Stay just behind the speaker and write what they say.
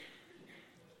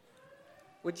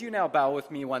Would you now bow with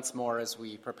me once more as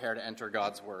we prepare to enter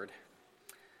God's Word?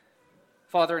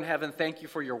 Father in heaven, thank you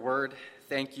for your Word.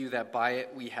 Thank you that by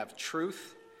it we have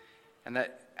truth, and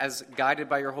that as guided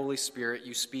by your Holy Spirit,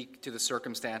 you speak to the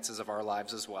circumstances of our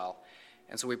lives as well.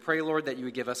 And so we pray, Lord, that you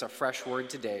would give us a fresh word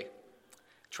today.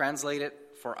 Translate it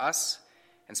for us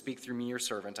and speak through me, your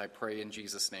servant, I pray in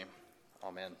Jesus' name.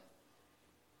 Amen.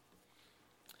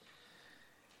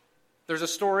 There's a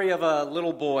story of a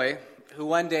little boy who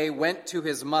one day went to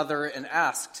his mother and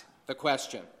asked the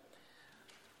question,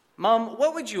 "Mom,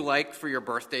 what would you like for your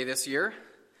birthday this year?"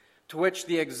 To which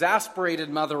the exasperated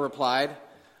mother replied,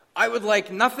 "I would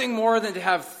like nothing more than to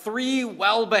have 3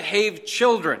 well-behaved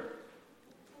children."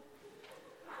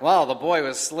 Well, the boy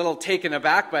was a little taken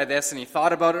aback by this, and he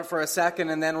thought about it for a second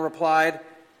and then replied,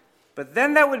 "But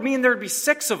then that would mean there'd be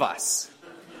 6 of us."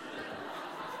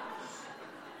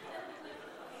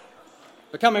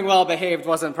 Becoming well-behaved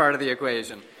wasn't part of the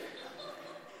equation.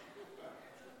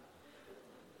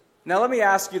 Now let me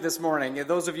ask you this morning,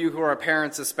 those of you who are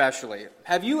parents especially,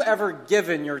 have you ever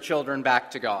given your children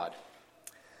back to God?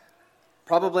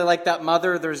 Probably like that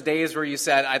mother, there's days where you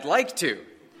said, "I'd like to."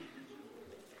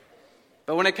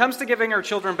 But when it comes to giving our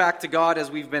children back to God,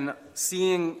 as we've been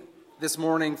seeing this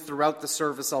morning throughout the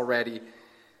service already,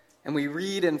 and we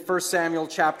read in 1 Samuel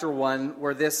chapter 1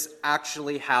 where this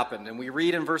actually happened. And we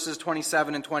read in verses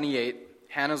 27 and 28,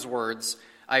 Hannah's words,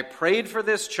 "I prayed for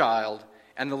this child,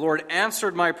 and the Lord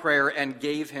answered my prayer and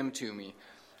gave him to me.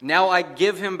 Now I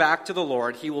give him back to the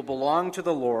Lord. He will belong to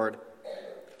the Lord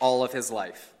all of his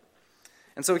life."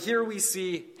 And so here we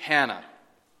see Hannah,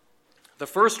 the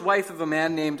first wife of a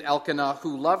man named Elkanah,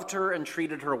 who loved her and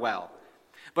treated her well.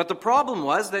 But the problem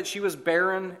was that she was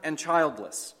barren and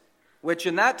childless, which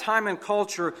in that time and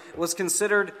culture was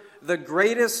considered the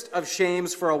greatest of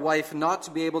shames for a wife not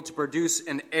to be able to produce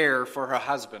an heir for her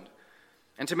husband.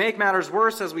 And to make matters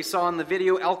worse, as we saw in the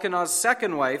video, Elkanah's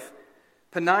second wife,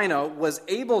 Peninnah, was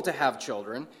able to have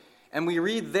children, and we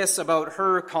read this about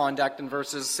her conduct in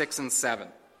verses 6 and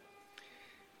 7.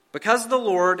 "Because the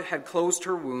Lord had closed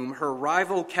her womb, her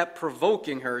rival kept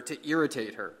provoking her to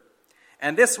irritate her.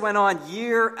 And this went on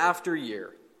year after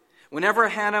year. Whenever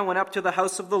Hannah went up to the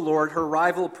house of the Lord, her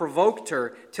rival provoked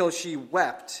her till she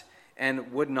wept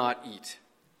and would not eat."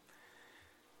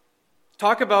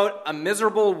 Talk about a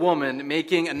miserable woman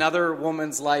making another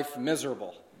woman's life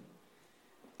miserable.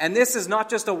 And this is not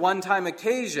just a one-time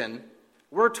occasion.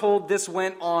 We're told this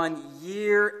went on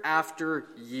year after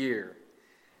year.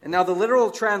 And now the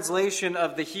literal translation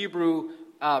of the Hebrew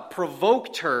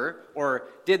provoked her, or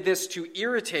did this to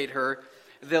irritate her,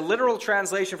 the literal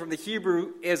translation from the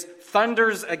Hebrew is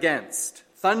thunders against.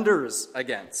 Thunders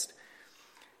against.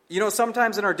 You know,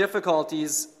 sometimes in our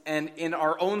difficulties and in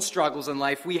our own struggles in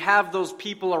life, we have those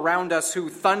people around us who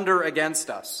thunder against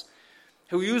us,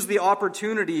 who use the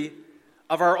opportunity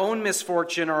of our own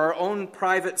misfortune or our own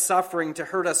private suffering to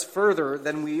hurt us further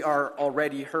than we are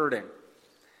already hurting.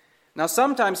 Now,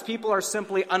 sometimes people are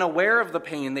simply unaware of the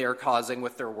pain they are causing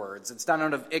with their words. It's done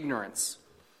out of ignorance.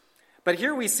 But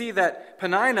here we see that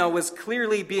Peninnah was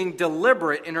clearly being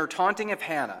deliberate in her taunting of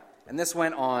Hannah, and this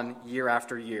went on year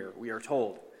after year, we are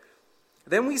told.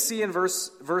 Then we see in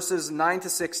verses 9 to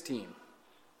 16,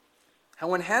 how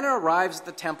when Hannah arrives at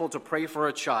the temple to pray for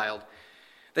a child,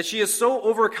 that she is so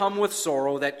overcome with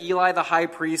sorrow that Eli the high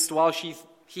priest, while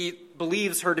he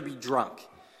believes her to be drunk,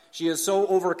 she is so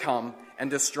overcome and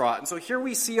distraught. And so here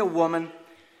we see a woman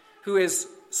who is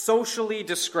socially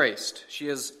disgraced. She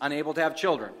is unable to have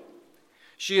children.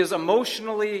 She is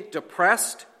emotionally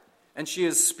depressed, and she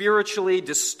is spiritually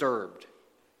disturbed.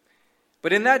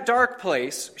 But in that dark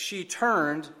place, she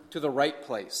turned to the right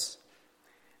place.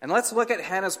 And let's look at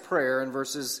Hannah's prayer in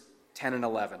verses 10 and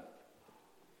 11.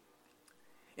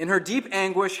 In her deep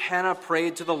anguish, Hannah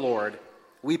prayed to the Lord,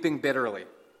 weeping bitterly.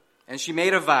 And she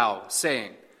made a vow,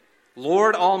 saying,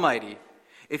 "Lord Almighty,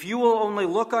 if you will only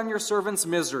look on your servant's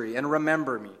misery and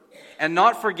remember me, and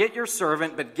not forget your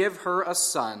servant, but give her a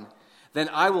son, then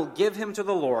I will give him to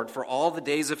the Lord for all the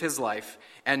days of his life,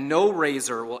 and no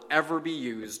razor will ever be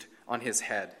used on his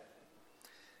head."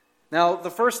 Now,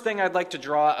 the first thing I'd like to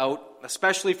draw out,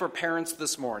 especially for parents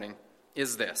this morning,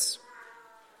 is this.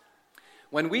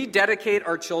 When we dedicate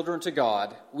our children to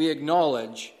God, we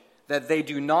acknowledge that they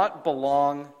do not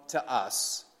belong to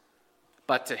us,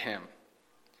 but to him.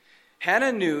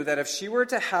 Hannah knew that if she were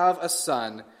to have a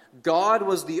son, God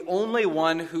was the only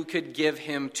one who could give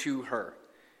him to her.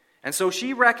 And so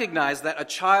she recognized that a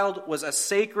child was a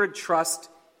sacred trust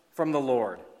from the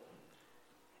Lord.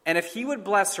 And if he would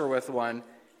bless her with one,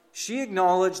 she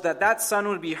acknowledged that that son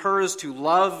would be hers to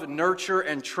love, nurture,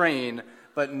 and train,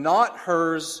 but not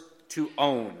hers to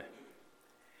own.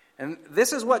 And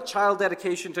this is what child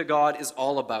dedication to God is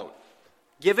all about.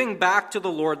 Giving back to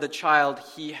the Lord the child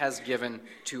he has given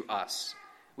to us.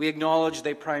 We acknowledge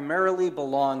they primarily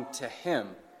belong to him.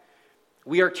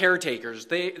 We are caretakers.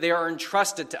 They are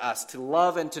entrusted to us to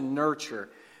love and to nurture,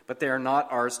 but they are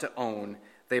not ours to own.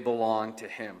 They belong to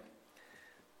him.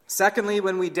 Secondly,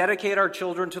 when we dedicate our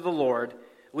children to the Lord,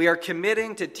 we are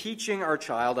committing to teaching our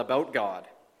child about God,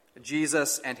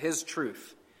 Jesus, and his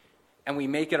truth, and we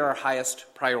make it our highest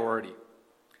priority.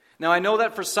 Now, I know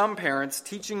that for some parents,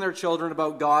 teaching their children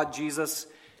about God, Jesus,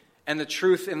 and the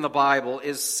truth in the Bible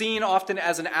is seen often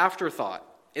as an afterthought.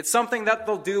 It's something that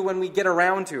they'll do when we get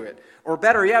around to it. Or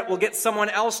better yet, we'll get someone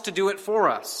else to do it for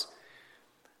us.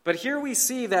 But here we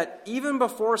see that even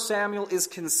before Samuel is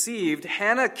conceived,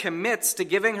 Hannah commits to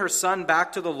giving her son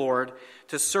back to the Lord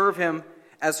to serve him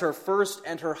as her first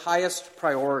and her highest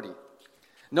priority.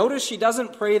 Notice she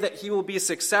doesn't pray that he will be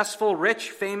successful,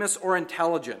 rich, famous, or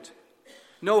intelligent.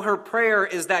 No, her prayer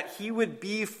is that he would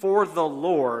be for the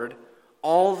Lord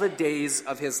all the days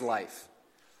of his life.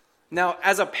 Now,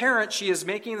 as a parent, she is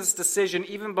making this decision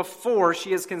even before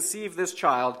she has conceived this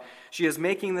child. She is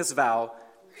making this vow.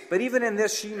 But even in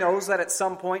this, she knows that at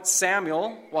some point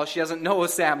Samuel, well, she doesn't know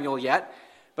Samuel yet,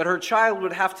 but her child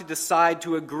would have to decide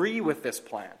to agree with this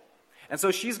plan. And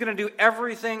so she's going to do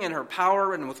everything in her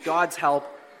power and with God's help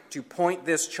to point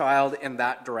this child in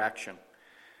that direction.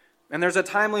 And there's a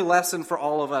timely lesson for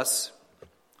all of us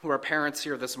who are parents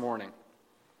here this morning.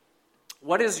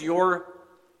 What is your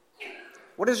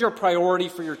priority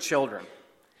for your children?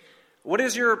 What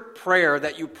is your prayer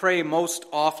that you pray most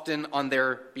often on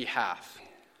their behalf?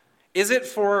 Is it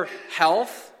for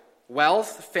health,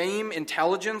 wealth, fame,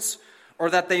 intelligence, or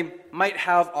that they might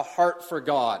have a heart for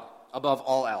God above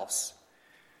all else?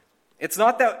 It's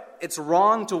not that it's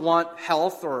wrong to want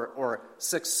health or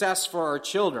success for our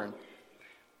children,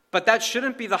 but that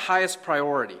shouldn't be the highest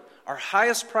priority. Our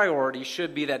highest priority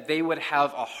should be that they would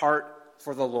have a heart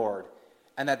for the Lord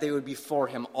and that they would be for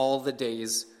him all the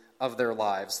days of their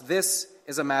lives. This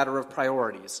is a matter of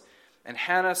priorities. And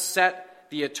Hannah set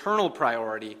the eternal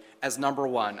priority as number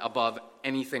one above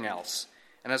anything else.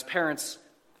 And as parents,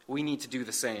 we need to do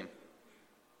the same.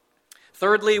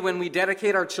 Thirdly, when we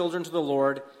dedicate our children to the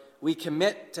Lord, we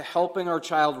commit to helping our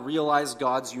child realize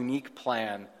God's unique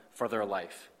plan for their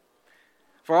life.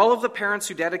 For all of the parents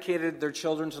who dedicated their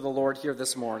children to the Lord here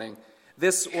this morning,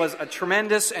 this was a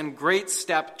tremendous and great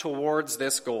step towards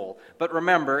this goal. But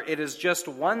remember, it is just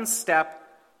one step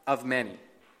of many.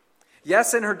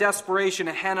 Yes, in her desperation,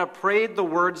 Hannah prayed the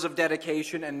words of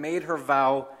dedication and made her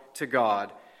vow to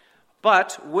God.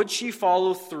 But would she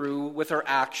follow through with her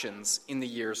actions in the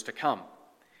years to come?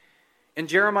 In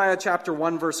Jeremiah chapter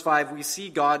 1, verse 5, we see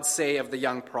God say of the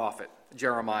young prophet,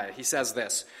 Jeremiah, he says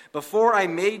this, "Before I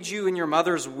made you in your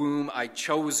mother's womb, I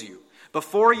chose you.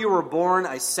 Before you were born,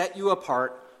 I set you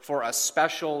apart for a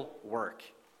special work."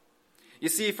 You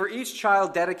see, for each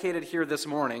child dedicated here this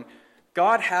morning,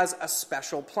 God has a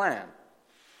special plan.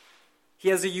 He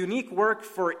has a unique work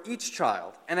for each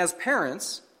child. And as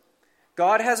parents,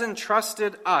 God has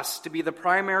entrusted us to be the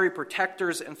primary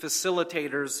protectors and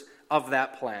facilitators of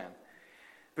that plan.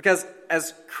 Because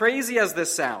as crazy as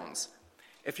this sounds,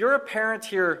 if you're a parent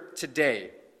here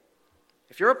today,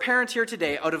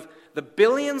 out of the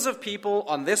billions of people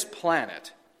on this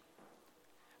planet,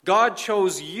 God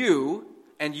chose you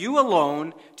and you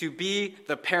alone to be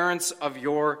the parents of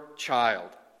your child.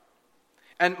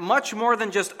 And much more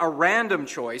than just a random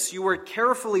choice, you were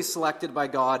carefully selected by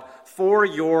God for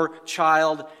your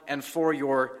child and for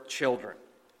your children.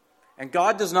 And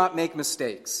God does not make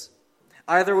mistakes,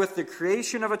 either with the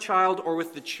creation of a child or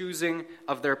with the choosing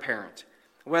of their parent.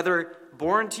 Whether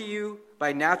born to you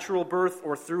by natural birth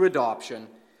or through adoption,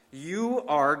 you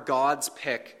are God's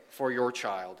pick for your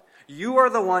child. You are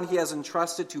the one he has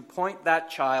entrusted to point that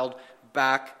child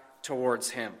back towards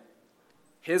him,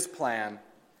 his plan,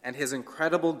 and his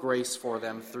incredible grace for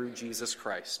them through Jesus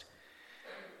Christ.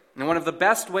 And one of the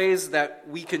best ways that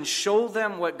we can show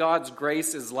them what God's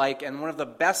grace is like, and one of the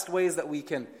best ways that we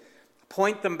can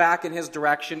point them back in his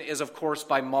direction is, of course,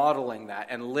 by modeling that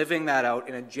and living that out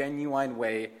in a genuine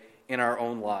way in our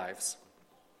own lives.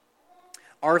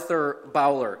 Arthur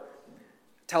Bowler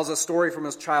tells a story from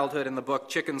his childhood in the book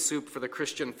Chicken Soup for the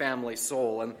Christian Family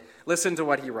Soul, and listen to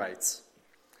what he writes.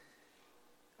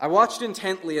 "I watched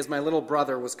intently as my little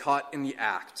brother was caught in the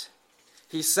act.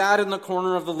 He sat in the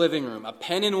corner of the living room, a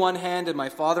pen in one hand and my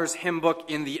father's hymn book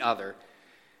in the other.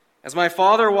 As my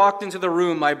father walked into the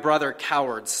room, my brother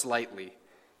cowered slightly.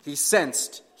 He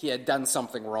sensed he had done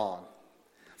something wrong.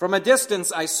 From a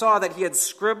distance, I saw that he had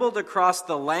scribbled across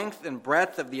the length and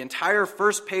breadth of the entire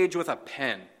first page with a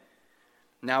pen.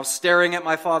 Now staring at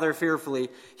my father fearfully,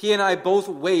 he and I both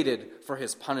waited for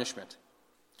his punishment.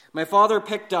 My father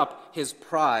picked up his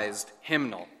prized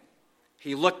hymnal.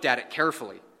 He looked at it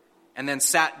carefully and then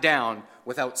sat down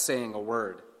without saying a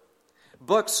word.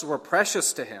 Books were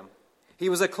precious to him. He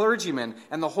was a clergyman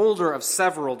and the holder of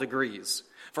several degrees.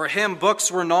 For him,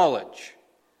 books were knowledge,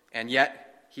 and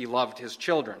yet he loved his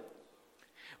children.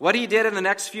 What he did in the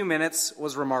next few minutes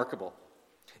was remarkable.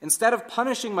 Instead of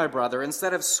punishing my brother,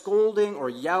 instead of scolding or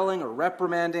yelling or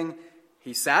reprimanding,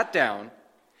 he sat down,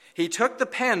 he took the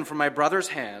pen from my brother's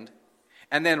hand,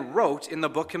 and then wrote in the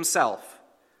book himself.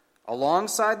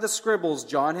 Alongside the scribbles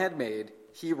John had made,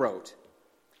 he wrote,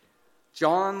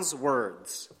 John's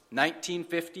words,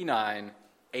 1959,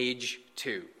 age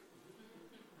 2.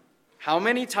 How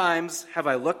many times have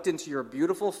I looked into your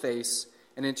beautiful face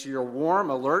and into your warm,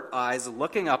 alert eyes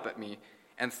looking up at me,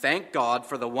 and thank God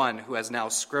for the one who has now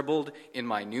scribbled in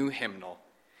my new hymnal.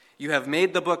 You have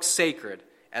made the book sacred,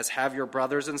 as have your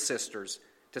brothers and sisters,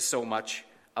 to so much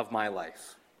of my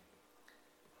life.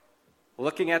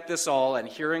 Looking at this all and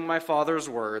hearing my father's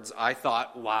words, I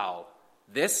thought, wow,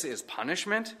 this is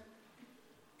punishment?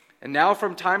 And now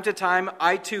from time to time,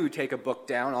 I too take a book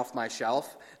down off my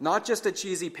shelf, not just a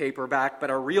cheesy paperback,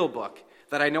 but a real book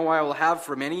that I know I will have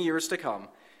for many years to come.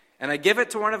 And I give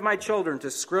it to one of my children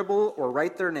to scribble or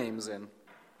write their names in.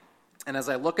 And as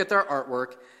I look at their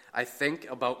artwork, I think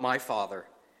about my father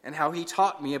and how he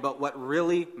taught me about what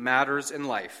really matters in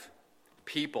life.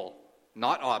 People,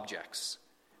 not objects.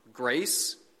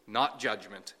 Grace, not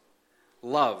judgment.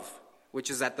 Love, which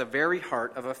is at the very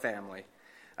heart of a family.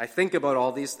 I think about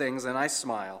all these things and I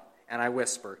smile and I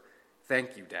whisper,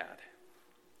 thank you, Dad.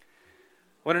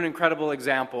 What an incredible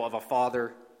example of a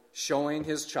father showing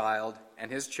his child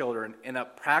and his children in a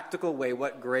practical way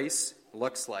what grace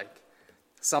looks like,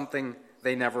 something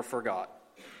they never forgot.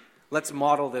 Let's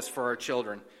model this for our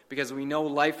children, because we know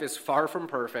life is far from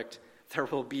perfect. There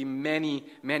will be many,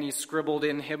 many scribbled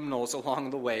in hymnals along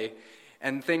the way,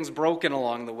 and things broken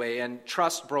along the way, and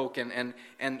trust broken,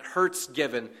 and hurts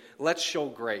given. Let's show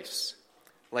grace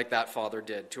like that father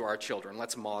did to our children.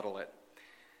 Let's model it.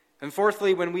 And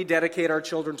fourthly, when we dedicate our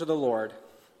children to the Lord,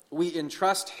 we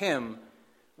entrust him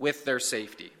with their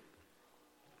safety.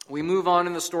 We move on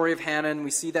in the story of Hannah, and we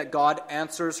see that God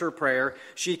answers her prayer.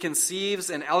 She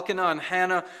conceives, and Elkanah and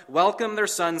Hannah welcome their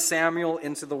son Samuel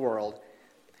into the world.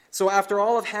 So after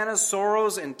all of Hannah's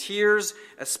sorrows and tears,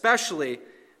 especially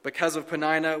because of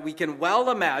Peninnah, we can well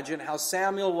imagine how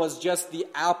Samuel was just the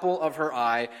apple of her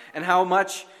eye, and how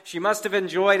much she must have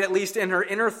enjoyed, at least in her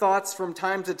inner thoughts from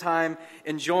time to time,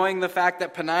 enjoying the fact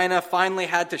that Peninnah finally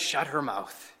had to shut her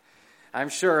mouth. I'm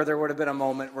sure there would have been a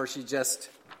moment where she just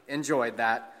enjoyed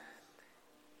that.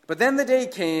 But then the day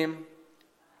came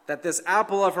that this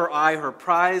apple of her eye, her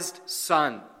prized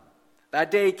son, that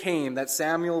day came that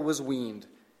Samuel was weaned,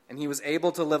 and he was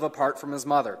able to live apart from his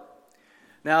mother.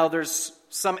 Now, there's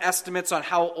some estimates on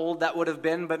how old that would have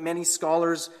been, but many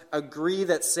scholars agree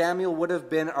that Samuel would have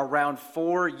been around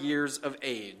 4 years of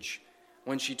age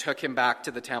when she took him back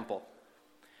to the temple.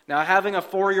 Now, having a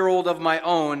 4-year-old of my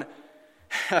own,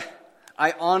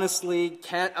 I honestly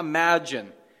can't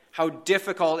imagine how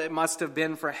difficult it must have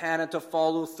been for Hannah to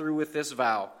follow through with this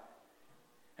vow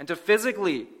and to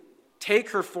physically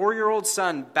take her 4-year-old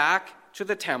son back to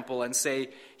the temple and say,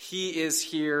 he is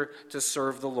here to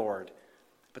serve the Lord.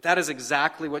 But that is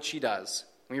exactly what she does.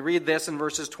 We read this in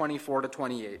verses 24 to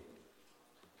 28.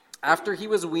 After he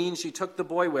was weaned, she took the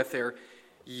boy with her,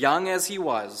 young as he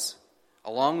was,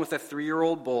 along with a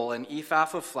 3-year-old bull, an ephah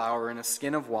of flour, and a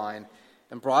skin of wine,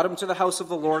 and brought him to the house of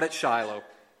the Lord at Shiloh.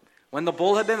 When the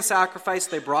bull had been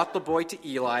sacrificed, they brought the boy to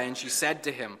Eli, and she said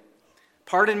to him,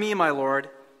 Pardon me, my Lord.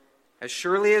 As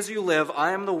surely as you live,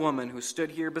 I am the woman who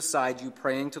stood here beside you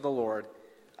praying to the Lord.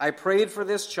 I prayed for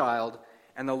this child,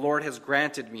 and the Lord has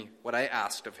granted me what I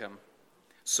asked of him.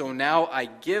 So now I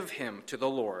give him to the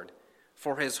Lord.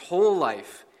 For his whole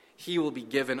life he will be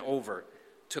given over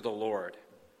to the Lord.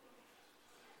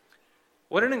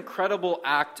 What an incredible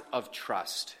act of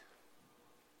trust.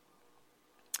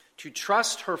 To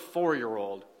trust her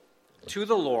 4-year-old to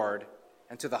the Lord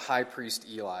and to the high priest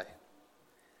Eli.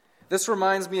 This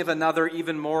reminds me of another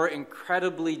even more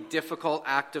incredibly difficult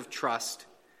act of trust,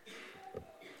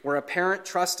 where a parent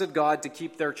trusted God to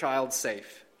keep their child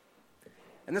safe.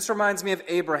 And this reminds me of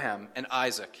Abraham and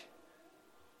Isaac.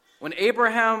 When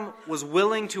Abraham was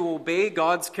willing to obey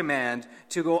God's command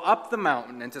to go up the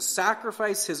mountain and to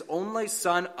sacrifice his only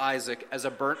son Isaac as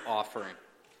a burnt offering.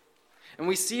 And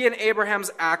we see in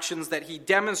Abraham's actions that he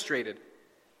demonstrated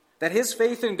that his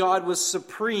faith in God was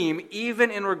supreme even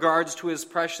in regards to his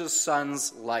precious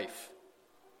son's life.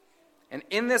 And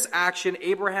in this action,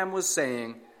 Abraham was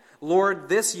saying, Lord,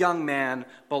 this young man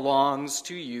belongs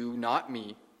to you, not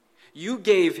me. You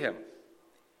gave him,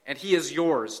 and he is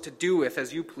yours to do with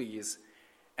as you please.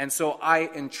 And so I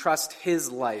entrust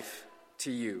his life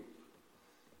to you.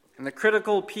 And the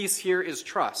critical piece here is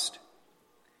trust.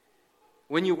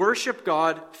 When you worship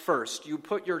God first, you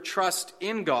put your trust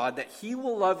in God that he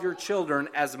will love your children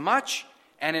as much,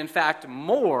 and in fact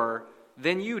more,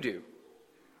 than you do.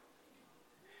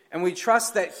 And we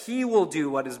trust that he will do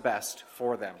what is best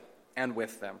for them and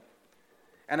with them.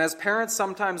 And as parents,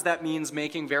 sometimes that means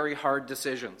making very hard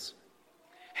decisions.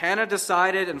 Hannah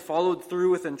decided and followed through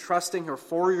with entrusting her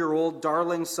 4-year-old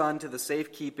darling son to the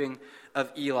safekeeping of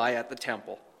Eli at the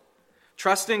temple.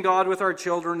 Trusting God with our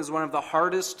children is one of the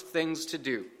hardest things to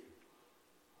do,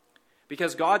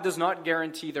 because God does not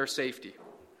guarantee their safety.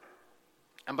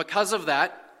 And because of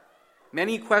that,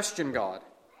 many question God.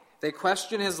 They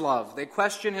question his love. They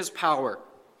question his power.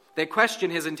 They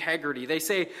question his integrity. They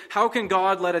say, how can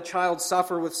God let a child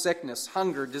suffer with sickness,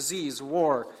 hunger, disease,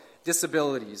 war,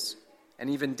 disabilities, and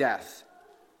even death?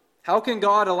 How can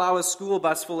God allow a school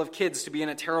bus full of kids to be in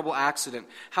a terrible accident?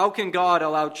 How can God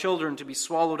allow children to be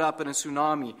swallowed up in a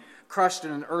tsunami, crushed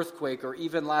in an earthquake, or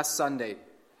even last Sunday,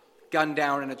 gunned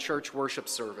down in a church worship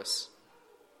service?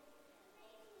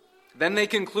 Then they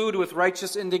conclude with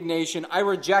righteous indignation, I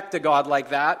reject a God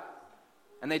like that,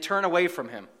 and they turn away from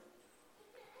him.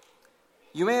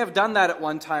 You may have done that at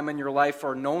one time in your life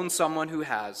or known someone who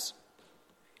has.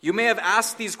 You may have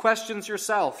asked these questions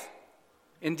yourself.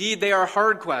 Indeed, they are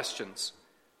hard questions.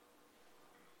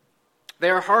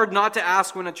 They are hard not to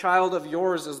ask when a child of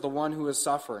yours is the one who is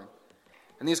suffering.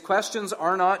 And these questions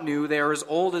are not new. They are as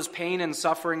old as pain and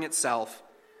suffering itself.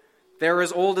 They are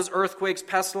as old as earthquakes,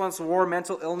 pestilence, war,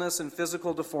 mental illness, and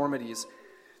physical deformities.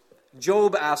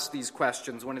 Job asked these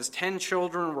questions when his 10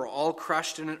 children were all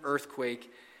crushed in an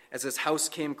earthquake as his house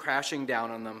came crashing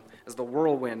down on them, as the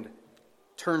whirlwind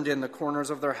turned in the corners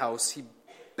of their house. He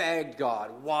begged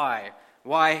God, why?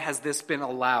 Why has this been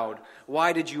allowed?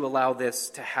 Why did you allow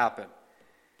this to happen?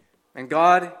 And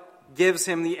God gives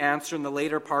him the answer in the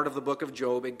later part of the book of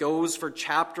Job. It goes for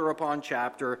chapter upon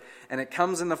chapter, and it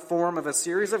comes in the form of a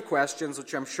series of questions,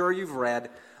 which I'm sure you've read,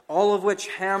 all of which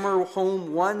hammer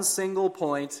home one single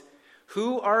point.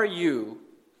 Who are you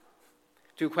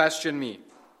to question me?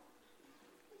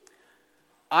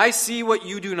 I see what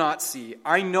you do not see.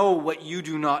 I know what you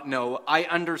do not know. I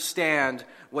understand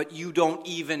what you don't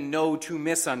even know to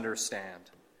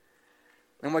misunderstand.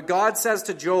 And what God says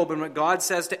to Job and what God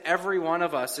says to every one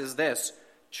of us is this: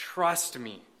 trust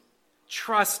me.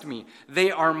 Trust me.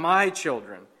 They are my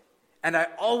children. And I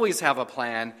always have a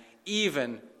plan,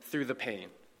 even through the pain.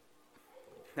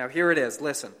 Now here it is.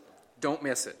 Listen. Don't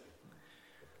miss it.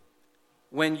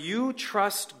 When you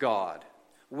trust God,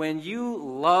 when you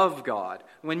love God,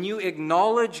 when you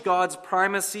acknowledge God's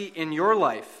primacy in your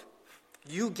life,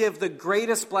 you give the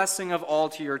greatest blessing of all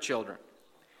to your children.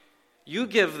 You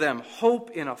give them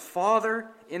hope in a Father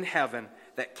in heaven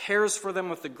that cares for them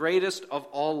with the greatest of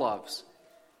all loves.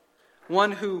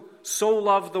 One who so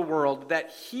loved the world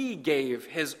that he gave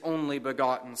his only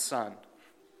begotten Son.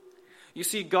 You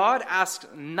see, God asks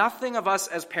nothing of us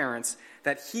as parents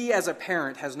that he as a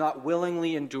parent has not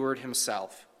willingly endured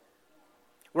himself.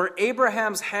 Where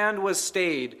Abraham's hand was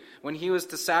stayed when he was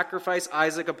to sacrifice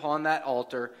Isaac upon that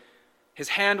altar, his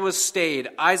hand was stayed,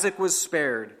 Isaac was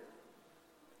spared.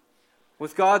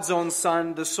 With God's own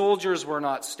Son, the soldiers were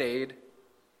not stayed.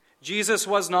 Jesus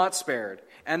was not spared,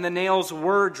 and the nails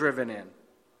were driven in.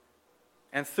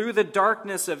 And through the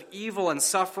darkness of evil and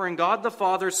suffering, God the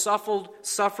Father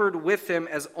suffered with him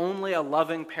as only a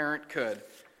loving parent could.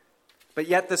 But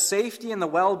yet the safety and the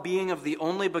well-being of the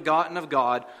only begotten of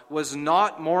God was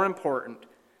not more important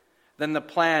than the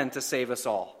plan to save us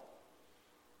all.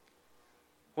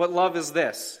 What love is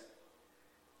this?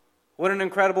 What an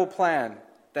incredible plan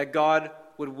that God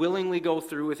would willingly go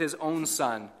through with his own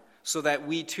Son so that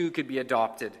we too could be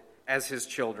adopted as his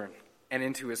children and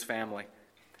into his family.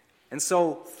 And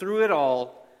so through it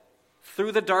all,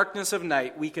 through the darkness of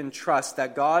night, we can trust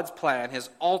that God's plan, his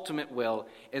ultimate will,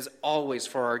 is always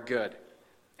for our good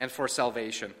and for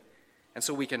salvation. And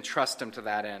so we can trust him to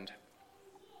that end.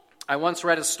 I once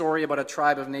read a story about a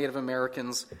tribe of Native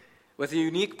Americans with a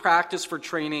unique practice for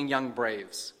training young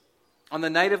braves. On the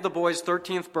night of the boy's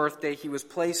 13th birthday, he was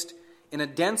placed in a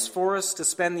dense forest to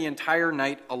spend the entire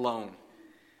night alone.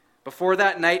 Before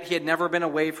that night, he had never been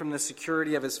away from the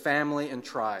security of his family and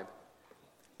tribe.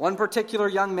 One particular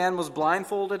young man was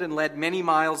blindfolded and led many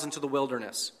miles into the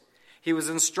wilderness. He was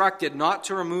instructed not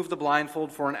to remove the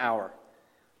blindfold for an hour.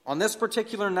 On this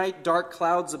particular night, dark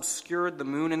clouds obscured the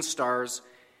moon and stars,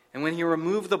 And when he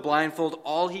removed the blindfold,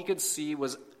 all he could see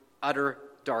was utter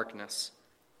darkness.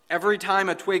 Every time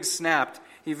a twig snapped,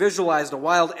 he visualized a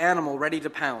wild animal ready to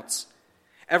pounce.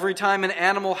 Every time an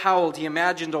animal howled, he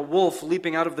imagined a wolf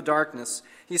leaping out of the darkness.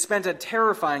 He spent a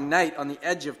terrifying night on the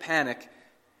edge of panic,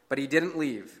 but he didn't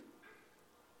leave.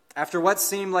 After what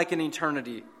seemed like an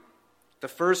eternity, the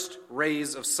first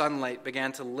rays of sunlight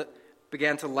began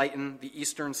to lighten the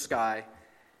eastern sky.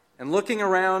 And looking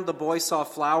around, the boy saw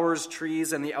flowers,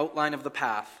 trees, and the outline of the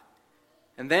path.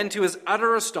 And then, to his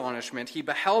utter astonishment, he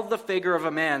beheld the figure of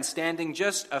a man standing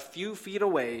just a few feet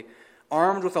away,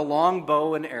 armed with a long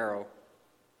bow and arrow.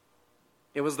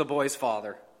 It was the boy's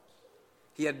father.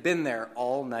 He had been there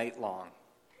all night long.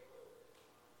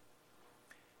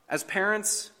 As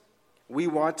parents, we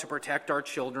want to protect our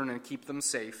children and keep them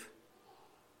safe.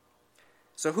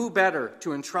 So who better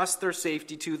to entrust their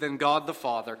safety to than God the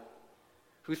Father,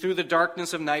 who through the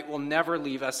darkness of night will never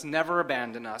leave us, never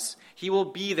abandon us. He will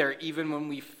be there even when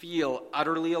we feel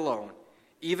utterly alone.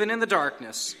 Even in the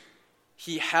darkness,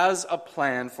 he has a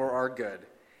plan for our good.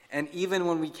 And even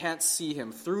when we can't see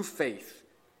him, through faith,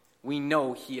 we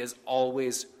know he is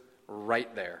always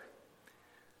right there.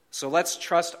 So let's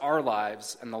trust our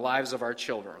lives and the lives of our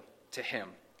children to him,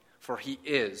 for he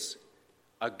is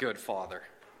a good Father.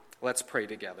 Let's pray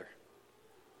together.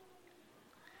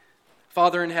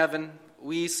 Father in heaven,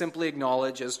 we simply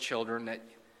acknowledge as children that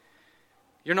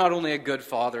you're not only a good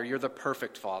Father, you're the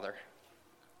perfect Father.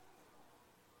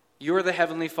 You are the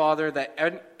heavenly Father that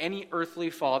any earthly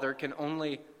father can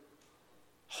only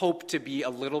hope to be a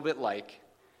little bit like.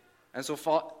 And so,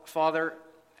 Father,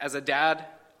 as a dad,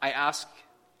 I ask,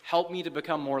 help me to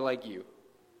become more like you.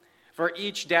 For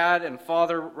each dad and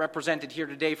father represented here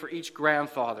today, for each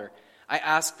grandfather, I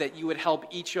ask that you would help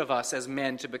each of us as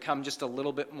men to become just a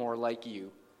little bit more like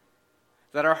you.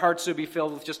 That our hearts would be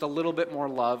filled with just a little bit more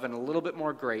love and a little bit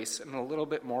more grace and a little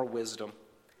bit more wisdom.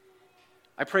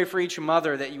 I pray for each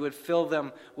mother that you would fill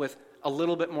them with a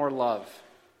little bit more love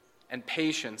and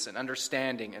patience and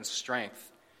understanding and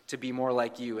strength to be more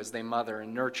like you as they mother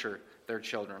and nurture their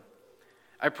children.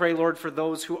 I pray, Lord, for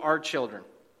those who are children,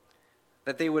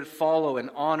 that they would follow and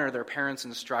honor their parents'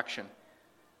 instruction,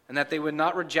 and that they would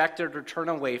not reject it or turn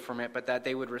away from it, but that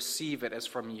they would receive it as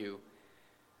from you.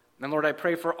 And Lord, I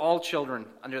pray for all children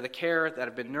under the care that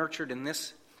have been nurtured in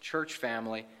this church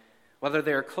family, whether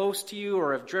they are close to you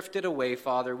or have drifted away,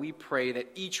 Father, we pray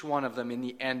that each one of them in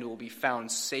the end will be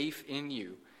found safe in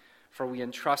you, for we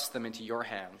entrust them into your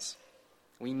hands.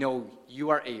 We know you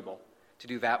are able to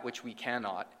do that which we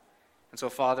cannot. And so,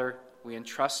 Father, we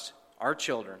entrust our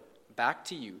children back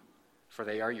to you, for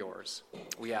they are yours.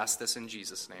 We ask this in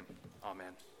Jesus' name.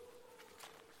 Amen.